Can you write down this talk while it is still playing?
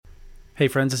Hey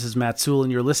friends, this is Matt Sewell,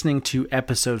 and you're listening to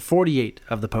episode 48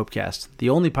 of the Popecast, the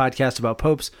only podcast about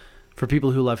popes for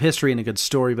people who love history and a good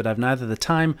story, but have neither the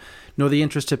time nor the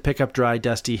interest to pick up dry,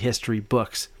 dusty history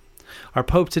books. Our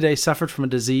pope today suffered from a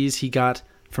disease he got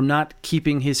from not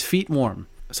keeping his feet warm.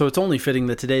 So it's only fitting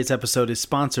that today's episode is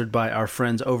sponsored by our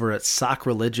friends over at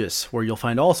Sockreligious, where you'll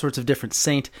find all sorts of different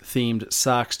saint-themed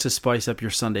socks to spice up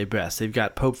your Sunday best. They've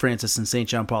got Pope Francis and St.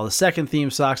 John Paul II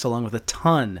themed socks, along with a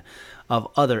ton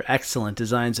of other excellent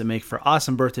designs that make for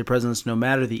awesome birthday presents, no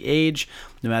matter the age,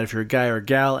 no matter if you're a guy or a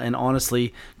gal, and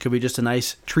honestly, could be just a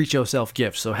nice treat yourself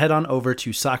gift. So head on over to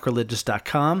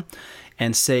sockreligious.com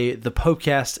and say the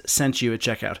Popecast sent you at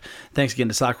checkout. Thanks again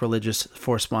to Sockreligious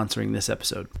for sponsoring this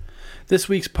episode. This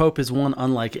week's Pope is one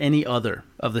unlike any other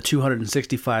of the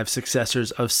 265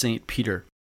 successors of St. Peter.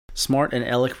 Smart and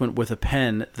eloquent with a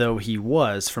pen though he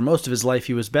was, for most of his life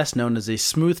he was best known as a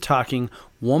smooth-talking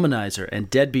womanizer and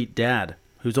deadbeat dad,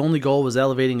 whose only goal was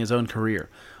elevating his own career,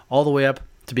 all the way up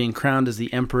to being crowned as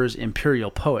the emperor's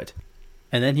imperial poet.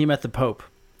 And then he met the Pope,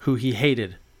 who he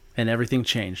hated, and everything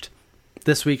changed.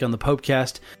 This week on the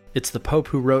Popecast, it's the Pope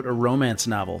who wrote a romance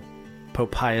novel,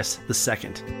 Pope Pius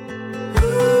II.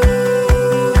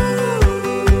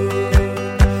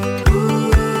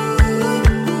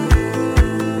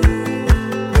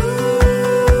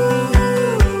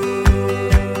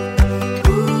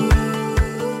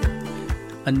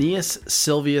 Aeneas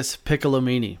Silvius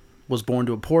Piccolomini was born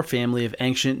to a poor family of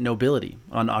ancient nobility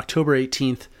on October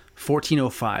 18th,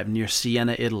 1405, near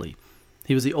Siena, Italy.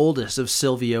 He was the oldest of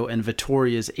Silvio and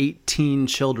Vittoria's 18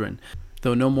 children,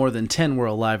 though no more than 10 were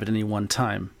alive at any one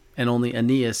time, and only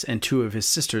Aeneas and 2 of his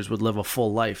sisters would live a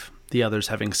full life, the others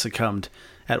having succumbed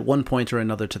at one point or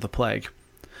another to the plague.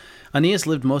 Aeneas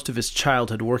lived most of his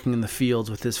childhood working in the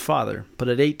fields with his father, but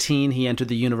at 18 he entered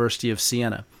the University of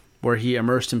Siena, where he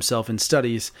immersed himself in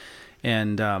studies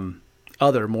and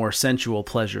other more sensual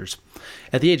pleasures.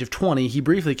 At the age of 20, he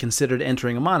briefly considered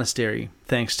entering a monastery,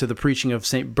 thanks to the preaching of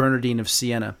St. Bernardine of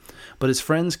Siena, but his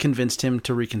friends convinced him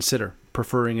to reconsider,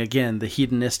 preferring again the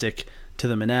hedonistic to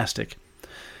the monastic.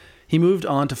 He moved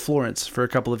on to Florence for a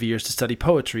couple of years to study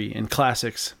poetry and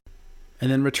classics,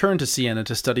 and then returned to Siena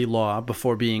to study law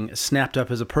before being snapped up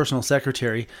as a personal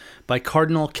secretary by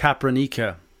Cardinal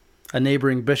Capranica, a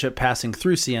neighboring bishop passing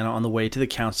through Siena on the way to the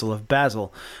Council of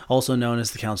Basel, also known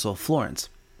as the Council of Florence,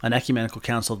 an ecumenical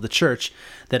council of the Church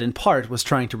that in part was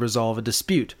trying to resolve a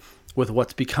dispute with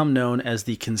what's become known as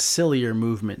the conciliar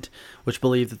movement, which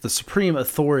believed that the supreme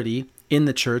authority in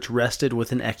the Church rested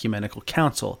with an ecumenical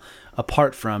council,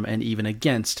 apart from and even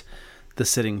against the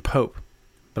sitting pope.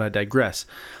 But I digress.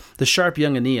 The sharp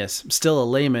young Aeneas, still a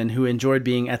layman who enjoyed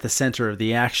being at the center of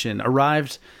the action,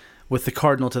 arrived with the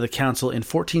cardinal to the council in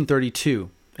 1432,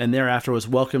 and thereafter was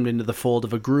welcomed into the fold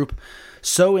of a group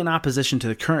so in opposition to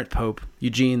the current pope,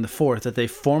 Eugene IV, that they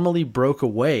formally broke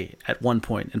away at one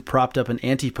point and propped up an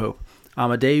anti-pope,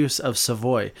 Amadeus of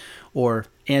Savoy, or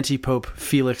anti-pope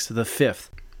Felix V.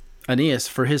 Aeneas,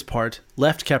 for his part,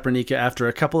 left Capranica after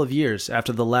a couple of years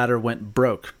after the latter went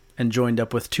broke, and joined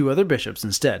up with 2 other bishops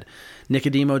instead,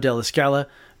 Nicodemo della Scala,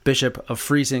 Bishop of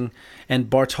Freising, and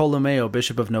Bartolomeo,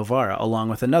 Bishop of Novara, along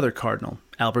with another cardinal,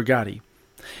 Albergati.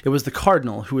 It was the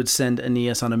cardinal who would send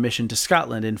Aeneas on a mission to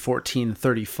Scotland in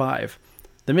 1435.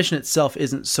 The mission itself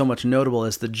isn't so much notable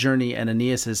as the journey and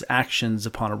Aeneas's actions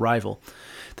upon arrival.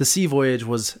 The sea voyage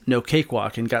was no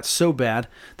cakewalk and got so bad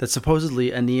that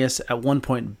supposedly Aeneas at one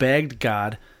point begged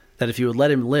God that if he would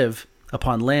let him live,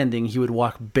 upon landing he would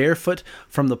walk barefoot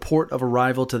from the port of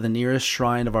arrival to the nearest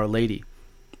shrine of Our Lady.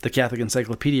 The Catholic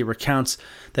Encyclopedia recounts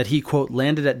that he, quote,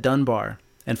 landed at Dunbar,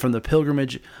 and from the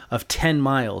pilgrimage of 10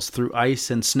 miles through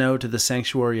ice and snow to the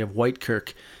sanctuary of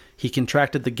Whitekirk, he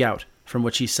contracted the gout, from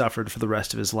which he suffered for the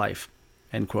rest of his life,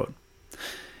 end quote.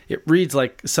 It reads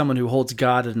like someone who holds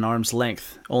God at an arm's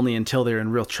length, only until they're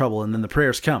in real trouble, and then the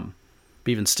prayers come.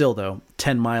 Even still, though,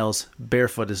 10 miles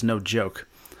barefoot is no joke.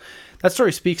 That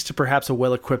story speaks to perhaps a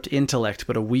well-equipped intellect,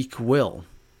 but a weak will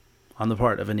on the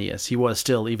part of Aeneas. He was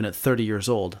still, even at 30 years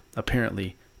old,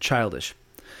 apparently childish.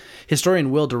 Historian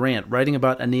Will Durant, writing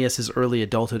about Aeneas' early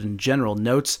adulthood in general,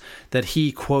 notes that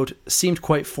he, quote, seemed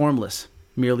quite formless,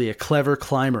 merely a clever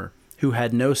climber who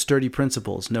had no sturdy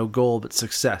principles, no goal but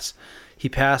success. He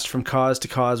passed from cause to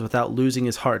cause without losing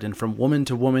his heart, and from woman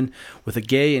to woman with a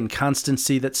gay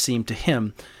inconstancy that seemed to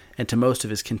him, and to most of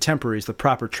his contemporaries, the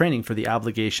proper training for the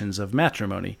obligations of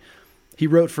matrimony. He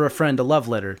wrote for a friend a love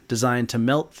letter designed to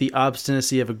melt the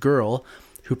obstinacy of a girl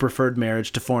who preferred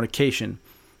marriage to fornication.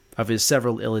 Of his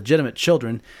several illegitimate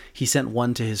children, he sent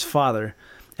one to his father,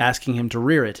 asking him to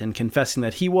rear it and confessing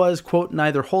that he was, quote,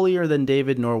 neither holier than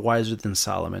David nor wiser than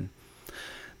Solomon.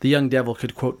 The young devil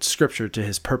could quote scripture to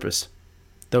his purpose.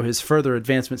 Though his further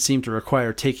advancement seemed to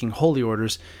require taking holy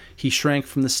orders, he shrank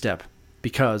from the step,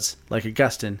 because, like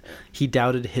Augustine, he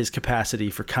doubted his capacity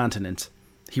for continence.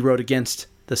 He wrote against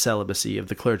the celibacy of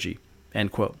the clergy.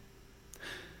 End quote.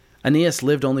 Aeneas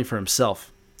lived only for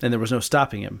himself, and there was no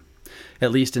stopping him,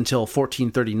 at least until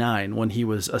 1439, when he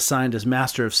was assigned as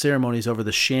master of ceremonies over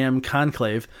the sham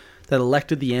conclave that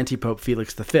elected the antipope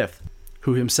Felix V,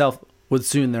 who himself would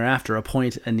soon thereafter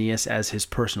appoint Aeneas as his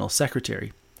personal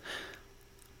secretary.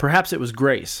 Perhaps it was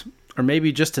grace, or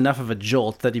maybe just enough of a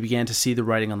jolt that he began to see the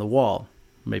writing on the wall.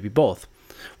 Maybe both.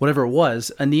 Whatever it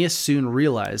was, Aeneas soon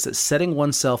realized that setting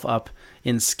oneself up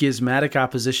in schismatic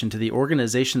opposition to the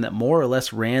organization that more or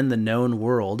less ran the known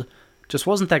world just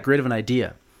wasn't that great of an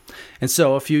idea. And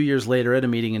so, a few years later at a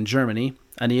meeting in Germany,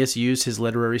 Aeneas used his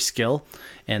literary skill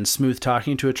and smooth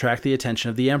talking to attract the attention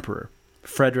of the emperor,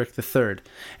 Frederick III,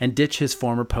 and ditch his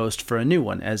former post for a new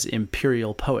one as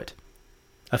imperial poet.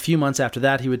 A few months after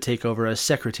that, he would take over as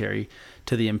secretary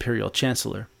to the imperial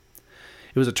chancellor.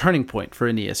 It was a turning point for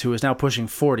Aeneas, who was now pushing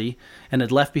 40 and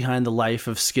had left behind the life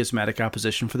of schismatic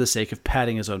opposition for the sake of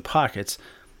padding his own pockets,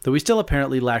 though he still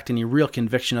apparently lacked any real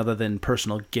conviction other than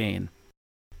personal gain.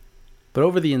 But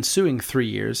over the ensuing 3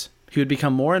 years, he would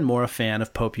become more and more a fan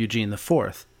of Pope Eugene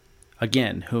IV,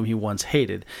 again, whom he once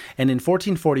hated, and in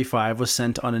 1445 was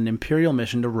sent on an imperial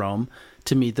mission to Rome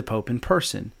to meet the Pope in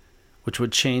person, which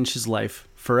would change his life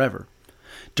forever.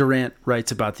 Durant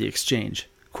writes about the exchange,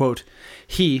 quote,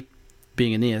 "He,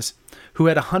 being Aeneas, who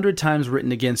had 100 times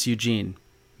written against Eugene,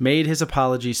 made his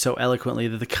apology so eloquently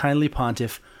that the kindly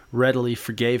pontiff readily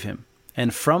forgave him,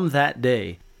 and from that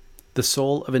day the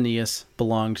soul of Aeneas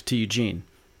belonged to Eugene.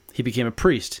 He became a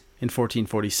priest in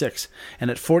 1446,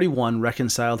 and at 41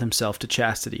 reconciled himself to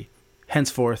chastity.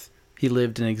 Henceforth he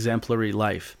lived an exemplary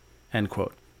life." End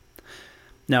quote.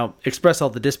 Now, express all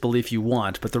the disbelief you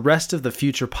want, but the rest of the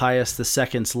future Pius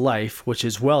II's life, which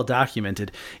is well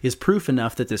documented, is proof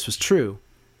enough that this was true.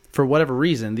 For whatever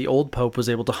reason, the old pope was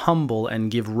able to humble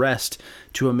and give rest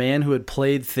to a man who had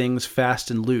played things fast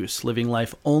and loose, living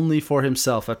life only for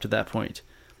himself up to that point,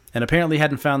 and apparently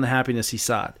hadn't found the happiness he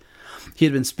sought. He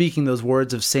had been speaking those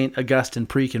words of St. Augustine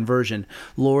pre-conversion,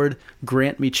 "Lord,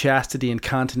 grant me chastity and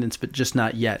continence, but just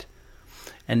not yet."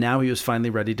 And now he was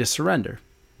finally ready to surrender.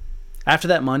 After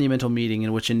that monumental meeting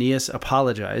in which Aeneas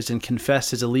apologized and confessed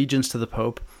his allegiance to the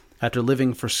Pope after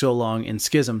living for so long in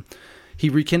schism, he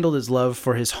rekindled his love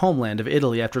for his homeland of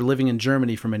Italy after living in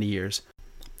Germany for many years,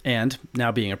 and,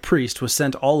 now being a priest, was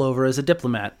sent all over as a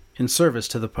diplomat in service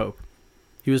to the Pope.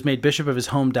 He was made bishop of his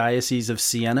home diocese of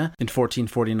Siena in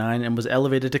 1449 and was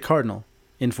elevated to cardinal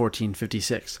in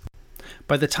 1456.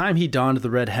 By the time he donned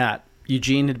the red hat,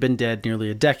 Eugene had been dead nearly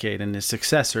a decade, and his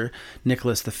successor,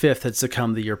 Nicholas V, had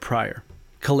succumbed the year prior.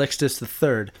 Calixtus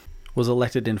III was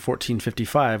elected in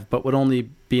 1455, but would only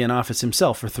be in office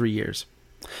himself for 3 years.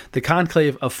 The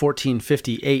conclave of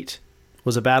 1458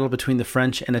 was a battle between the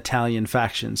French and Italian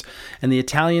factions, and the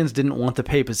Italians didn't want the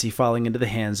papacy falling into the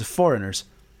hands of foreigners,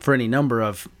 for any number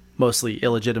of mostly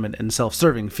illegitimate and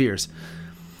self-serving fears.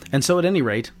 And so at any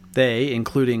rate, they,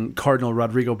 including Cardinal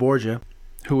Rodrigo Borgia,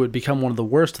 who would become one of the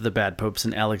worst of the bad popes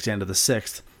in Alexander VI,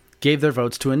 gave their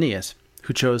votes to Aeneas,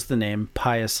 who chose the name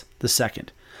Pius II.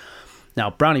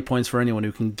 Now, brownie points for anyone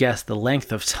who can guess the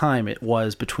length of time it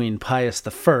was between Pius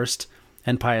I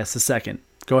and Pius II.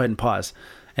 Go ahead and pause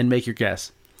and make your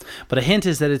guess. But a hint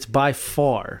is that it's by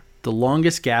far the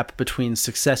longest gap between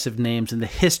successive names in the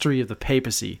history of the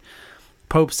papacy.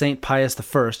 Pope St. Pius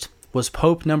I was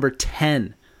Pope number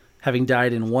 10, having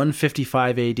died in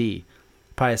 155 AD.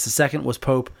 Pius II was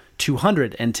Pope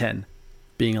 210,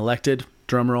 being elected,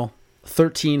 drumroll,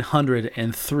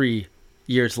 1303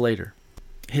 years later.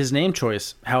 His name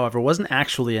choice, however, wasn't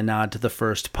actually a nod to the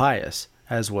first Pius,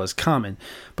 as was common,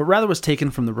 but rather was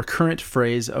taken from the recurrent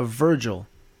phrase of Virgil,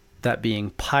 that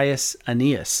being Pius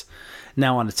Aeneas.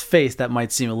 Now, on its face, that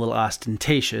might seem a little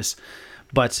ostentatious,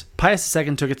 but Pius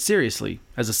II took it seriously,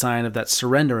 as a sign of that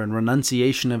surrender and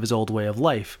renunciation of his old way of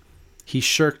life. He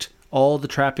shirked all the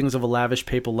trappings of a lavish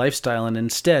papal lifestyle and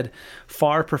instead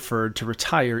far preferred to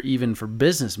retire even for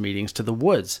business meetings to the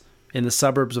woods in the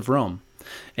suburbs of Rome.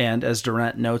 And, as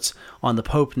Durant notes on the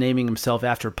Pope naming himself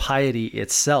after piety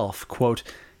itself, quote,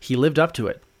 "He lived up to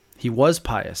it. He was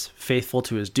pious, faithful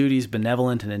to his duties,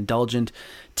 benevolent and indulgent,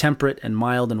 temperate and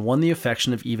mild, and won the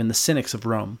affection of even the cynics of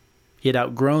Rome. He had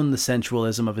outgrown the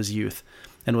sensualism of his youth,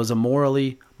 and was a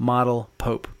morally model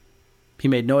pope. He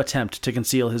made no attempt to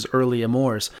conceal his early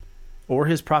amours, or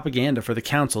his propaganda for the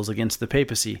councils against the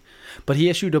papacy, but he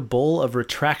issued a bull of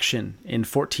retraction in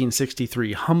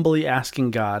 1463, humbly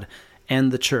asking God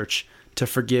and the Church to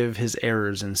forgive his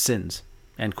errors and sins."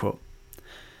 End quote.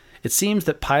 It seems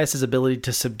that Pius's ability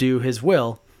to subdue his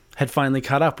will had finally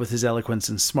caught up with his eloquence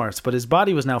and smarts, but his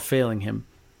body was now failing him.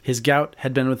 His gout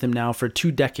had been with him now for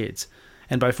 2 decades,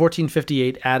 and by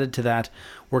 1458 added to that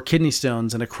were kidney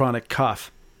stones and a chronic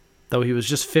cough. Though he was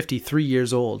just 53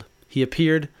 years old, he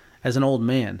appeared as an old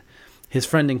man. His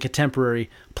friend and contemporary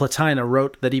Plotina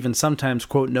wrote that even sometimes,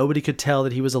 quote, "nobody could tell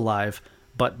that he was alive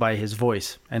but by his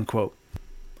voice," end quote.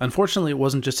 Unfortunately, it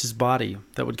wasn't just his body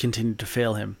that would continue to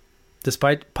fail him.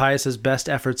 Despite Pius's best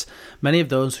efforts, many of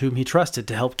those whom he trusted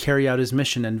to help carry out his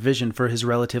mission and vision for his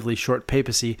relatively short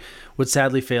papacy would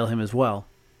sadly fail him as well.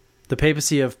 The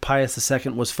papacy of Pius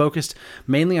II was focused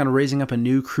mainly on raising up a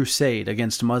new crusade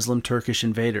against Muslim Turkish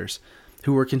invaders,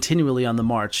 who were continually on the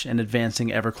march and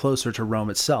advancing ever closer to Rome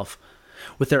itself.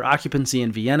 With their occupancy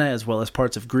in Vienna as well as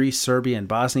parts of Greece, Serbia, and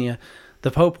Bosnia, the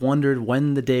Pope wondered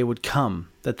when the day would come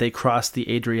that they crossed the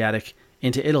Adriatic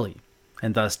into Italy,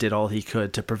 and thus did all he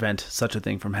could to prevent such a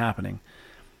thing from happening.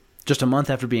 Just a month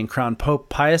after being crowned Pope,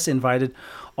 Pius invited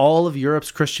all of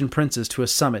Europe's Christian princes to a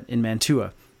summit in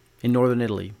Mantua, in northern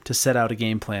Italy, to set out a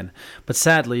game plan. But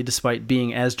sadly, despite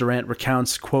being, as Durant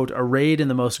recounts, quote, "arrayed in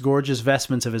the most gorgeous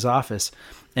vestments of his office,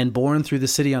 and borne through the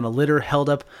city on a litter held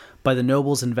up by the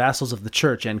nobles and vassals of the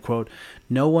church," end quote,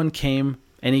 no one came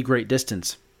any great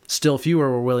distance. Still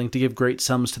fewer were willing to give great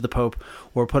sums to the Pope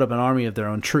or put up an army of their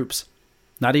own troops.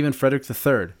 Not even Frederick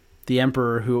III, the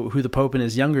emperor who the Pope in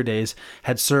his younger days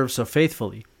had served so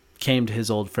faithfully, came to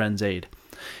his old friend's aid.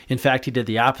 In fact, he did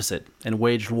the opposite and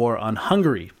waged war on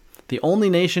Hungary, the only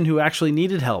nation who actually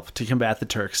needed help to combat the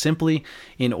Turks, simply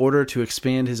in order to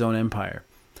expand his own empire.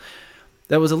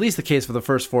 That was at least the case for the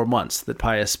first 4 months that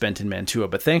Pius spent in Mantua,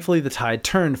 but thankfully the tide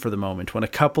turned for the moment when a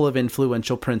couple of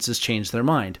influential princes changed their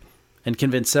mind and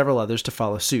convinced several others to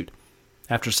follow suit.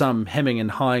 After some hemming and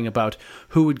hawing about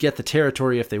who would get the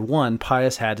territory if they won,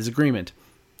 Pius had his agreement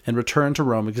and returned to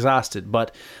Rome exhausted,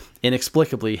 but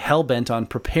inexplicably hell-bent on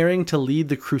preparing to lead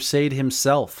the crusade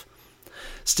himself.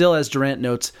 Still, as Durant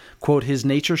notes, quote, "his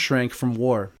nature shrank from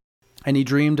war, and he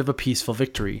dreamed of a peaceful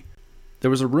victory.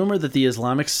 There was a rumor that the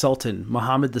Islamic Sultan,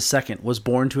 Muhammad II, was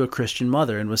born to a Christian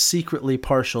mother and was secretly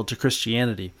partial to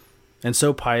Christianity. And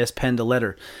so Pius penned a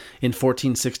letter in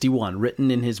 1461, written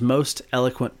in his most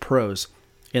eloquent prose,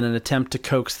 in an attempt to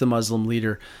coax the Muslim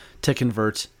leader to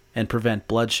convert and prevent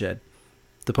bloodshed.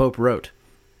 The Pope wrote,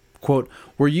 quote,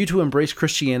 "Were you to embrace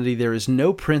Christianity, there is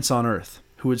no prince on earth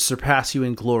who would surpass you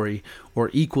in glory or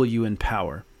equal you in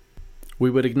power. We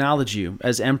would acknowledge you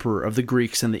as emperor of the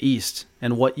Greeks in the East,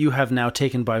 and what you have now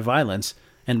taken by violence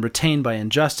and retained by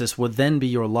injustice would then be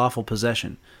your lawful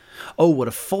possession. Oh, what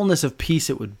a fullness of peace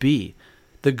it would be!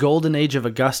 The golden age of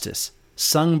Augustus,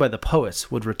 sung by the poets,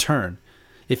 would return.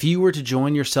 If you were to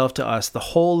join yourself to us, the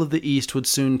whole of the East would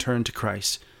soon turn to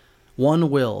Christ. One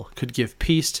will could give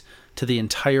peace to the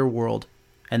entire world,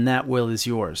 and that will is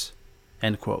yours."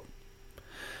 End quote.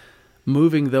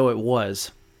 Moving though it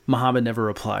was, Muhammad never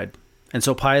replied, and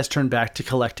so Pius turned back to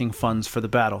collecting funds for the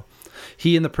battle.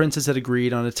 He and the princes had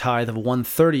agreed on a tithe of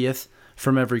 1/30th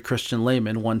from every Christian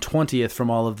layman, 1/20th from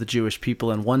all of the Jewish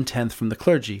people, and 1/10 from the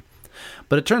clergy.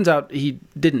 But it turns out he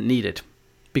didn't need it,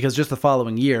 because just the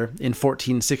following year, in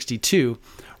 1462,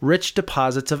 rich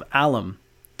deposits of alum,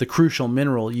 the crucial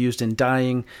mineral used in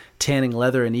dyeing, tanning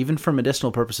leather, and even for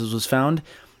medicinal purposes, was found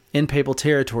in papal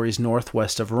territories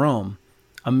northwest of Rome.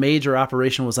 A major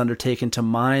operation was undertaken to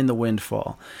mine the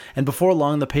windfall, and before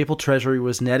long the papal treasury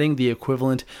was netting the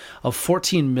equivalent of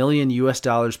 $14 million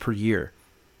per year.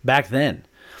 Back then,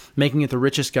 making it the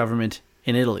richest government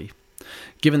in Italy.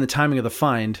 Given the timing of the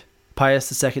find,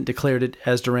 Pius II declared it,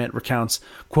 as Durant recounts,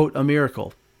 quote, "a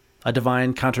miracle, a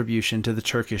divine contribution to the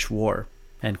Turkish war,"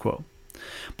 end quote.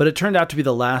 But it turned out to be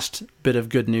the last bit of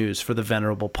good news for the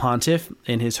venerable pontiff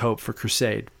in his hope for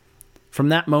crusade. From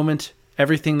that moment,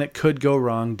 everything that could go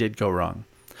wrong did go wrong.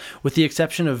 With the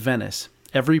exception of Venice,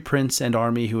 every prince and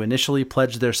army who initially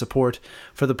pledged their support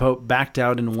for the Pope backed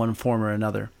out in one form or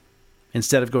another.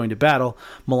 Instead of going to battle,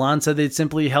 Milan said they'd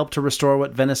simply help to restore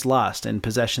what Venice lost in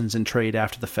possessions and trade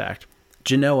after the fact.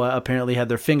 Genoa apparently had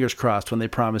their fingers crossed when they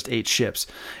promised 8 ships,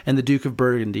 and the Duke of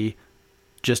Burgundy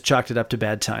just chalked it up to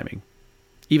bad timing.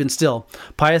 Even still,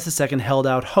 Pius II held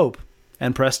out hope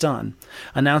and pressed on,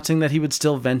 announcing that he would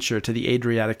still venture to the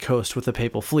Adriatic coast with the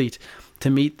papal fleet to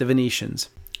meet the Venetians,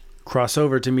 cross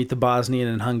over to meet the Bosnian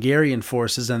and Hungarian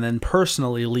forces, and then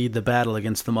personally lead the battle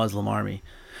against the Muslim army.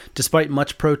 Despite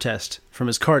much protest from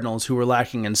his cardinals, who were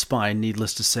lacking in spine,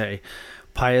 needless to say,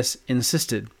 Pius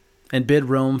insisted and bid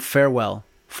Rome farewell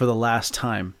for the last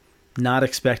time, not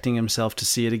expecting himself to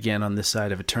see it again on this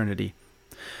side of eternity.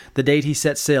 The date he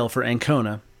set sail for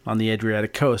Ancona, on the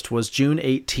Adriatic coast was June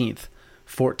 18th,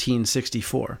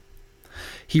 1464.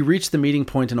 He reached the meeting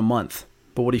point in a month,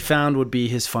 but what he found would be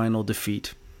his final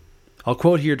defeat. I'll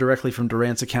quote here directly from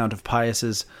Durant's account of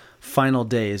Pius's final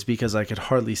days because I could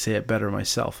hardly say it better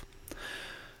myself.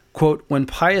 Quote, "When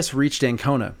Pius reached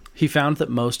Ancona, he found that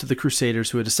most of the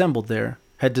crusaders who had assembled there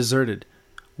had deserted,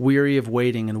 weary of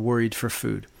waiting and worried for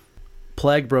food.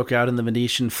 Plague broke out in the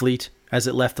Venetian fleet as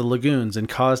it left the lagoons and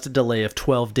caused a delay of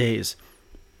 12 days.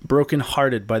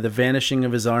 Broken-hearted by the vanishing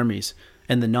of his armies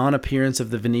and the non-appearance of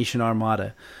the Venetian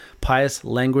armada, Pius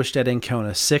languished at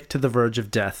Ancona, sick to the verge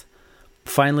of death.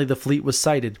 Finally the fleet was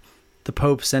sighted. The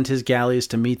Pope sent his galleys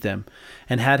to meet them,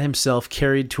 and had himself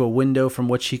carried to a window from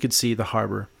which he could see the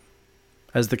harbor.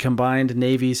 As the combined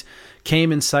navies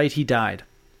came in sight, he died,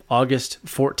 August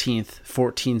 14th,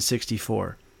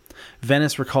 1464.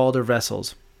 Venice recalled her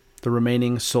vessels. The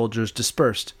remaining soldiers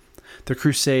dispersed. The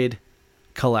crusade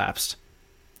collapsed.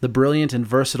 The brilliant and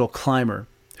versatile climber,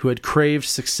 who had craved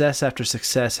success after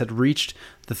success, had reached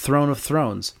the throne of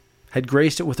thrones, had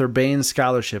graced it with urbane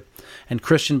scholarship and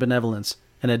Christian benevolence,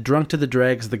 and had drunk to the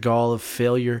dregs the gall of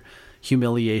failure,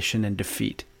 humiliation, and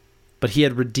defeat. But he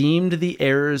had redeemed the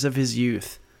errors of his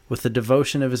youth with the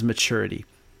devotion of his maturity,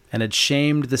 and had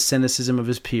shamed the cynicism of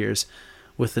his peers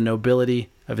with the nobility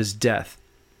of his death."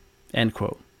 End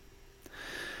quote.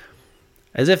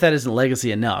 As if that isn't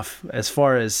legacy enough, as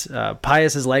far as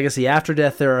Pius's legacy after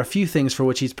death, there are a few things for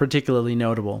which he's particularly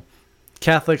notable.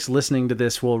 Catholics listening to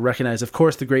this will recognize, of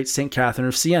course, the great St. Catherine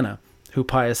of Siena, who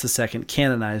Pius II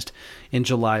canonized in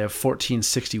July of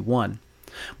 1461.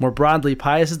 More broadly,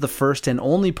 Pius is the first and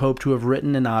only pope to have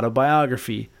written an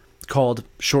autobiography, called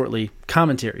shortly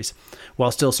Commentaries,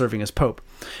 while still serving as pope.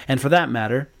 And for that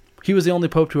matter, he was the only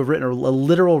pope to have written a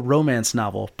literal romance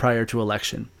novel prior to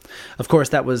election. Of course,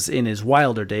 that was in his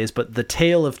wilder days, but The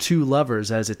Tale of Two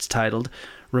Lovers, as it's titled,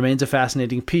 remains a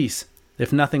fascinating piece,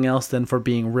 if nothing else than for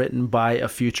being written by a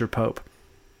future pope.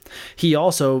 He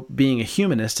also, being a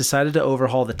humanist, decided to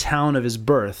overhaul the town of his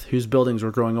birth, whose buildings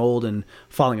were growing old and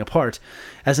falling apart,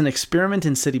 as an experiment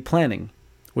in city planning,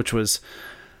 which was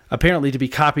apparently to be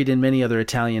copied in many other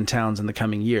Italian towns in the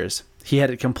coming years. He had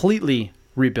it completely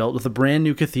rebuilt with a brand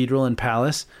new cathedral and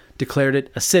palace, declared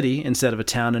it a city instead of a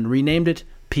town, and renamed it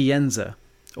Pienza,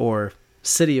 or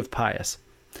City of Pius.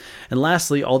 And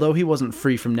lastly, although he wasn't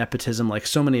free from nepotism like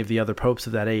so many of the other popes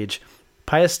of that age,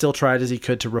 Pius still tried as he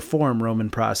could to reform Roman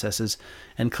processes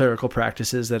and clerical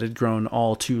practices that had grown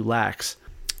all too lax.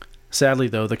 Sadly,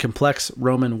 though, the complex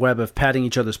Roman web of patting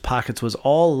each other's pockets was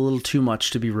all a little too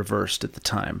much to be reversed at the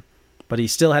time. But he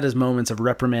still had his moments of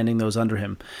reprimanding those under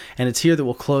him, and it's here that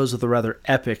we'll close with a rather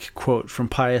epic quote from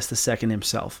Pius II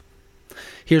himself.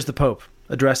 Here's the Pope,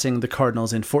 addressing the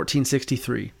cardinals in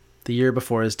 1463, the year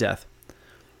before his death.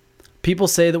 "People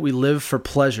say that we live for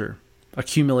pleasure,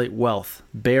 accumulate wealth,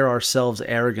 bear ourselves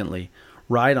arrogantly,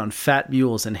 ride on fat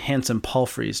mules and handsome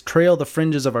palfreys, trail the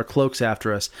fringes of our cloaks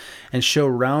after us, and show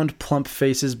round plump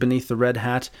faces beneath the red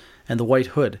hat and the white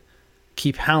hood,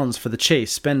 keep hounds for the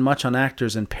chase, spend much on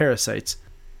actors and parasites,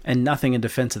 and nothing in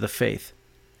defense of the faith."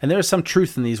 And there is some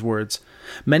truth in these words.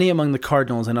 Many among the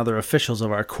cardinals and other officials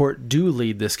of our court do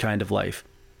lead this kind of life.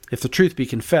 If the truth be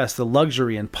confessed, the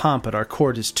luxury and pomp at our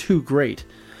court is too great,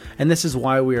 and this is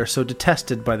why we are so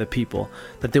detested by the people,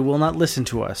 that they will not listen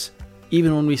to us,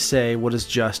 even when we say what is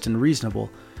just and reasonable.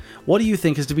 What do you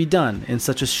think is to be done in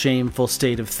such a shameful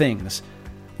state of things?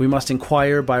 We must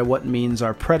inquire by what means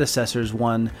our predecessors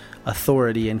won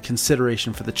authority and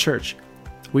consideration for the Church.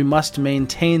 We must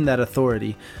maintain that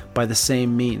authority by the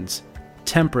same means.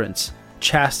 Temperance,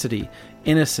 chastity,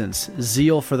 innocence,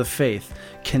 zeal for the faith,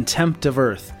 contempt of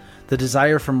earth, the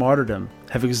desire for martyrdom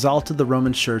have exalted the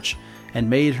Roman Church and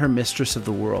made her mistress of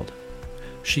the world.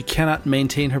 She cannot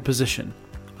maintain her position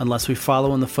unless we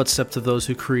follow in the footsteps of those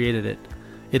who created it.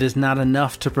 It is not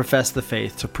enough to profess the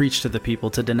faith, to preach to the people,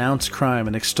 to denounce crime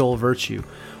and extol virtue.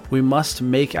 We must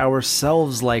make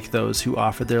ourselves like those who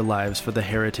offered their lives for the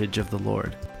heritage of the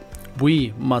Lord.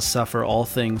 We must suffer all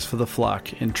things for the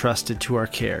flock entrusted to our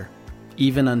care,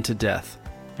 even unto death."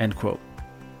 End quote.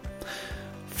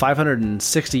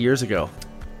 560 years ago,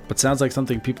 but sounds like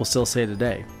something people still say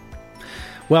today.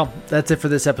 Well, that's it for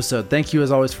this episode. Thank you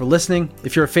as always for listening.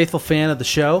 If you're a faithful fan of the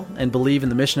show and believe in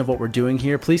the mission of what we're doing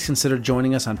here, please consider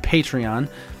joining us on Patreon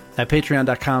at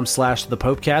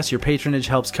patreon.com/thepopecast. Your patronage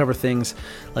helps cover things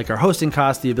like our hosting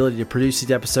costs, the ability to produce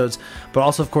these episodes, but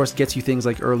also, of course, gets you things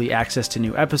like early access to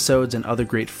new episodes and other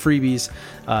great freebies.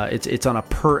 It's on a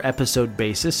per episode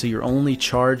basis, so you're only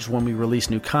charged when we release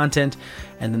new content,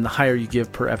 and then the higher you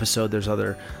give per episode, there's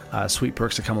other sweet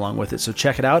perks that come along with it. So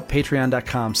check it out,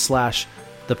 patreon.com/thepopecast.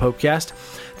 the Popecast.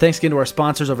 Thanks again to our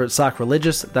sponsors over at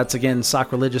Sockreligious. That's again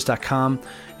sockreligious.com,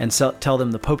 and tell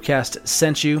them the Popecast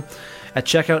sent you at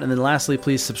checkout. And then lastly,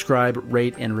 please subscribe,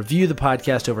 rate, and review the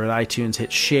podcast over at iTunes.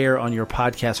 Hit share on your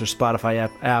podcast or Spotify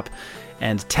app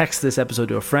and text this episode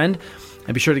to a friend.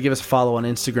 And be sure to give us a follow on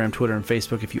Instagram, Twitter, and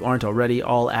Facebook if you aren't already,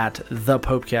 all at The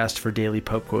Popecast for daily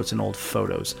Pope quotes and old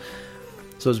photos.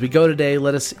 So as we go today,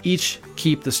 let us each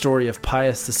keep the story of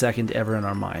Pius II ever in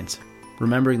our minds,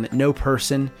 remembering that no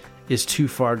person is too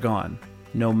far gone,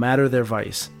 no matter their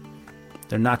vice.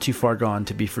 They're not too far gone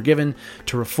to be forgiven,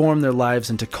 to reform their lives,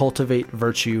 and to cultivate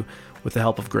virtue with the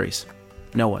help of grace.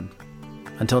 No one.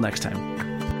 Until next time.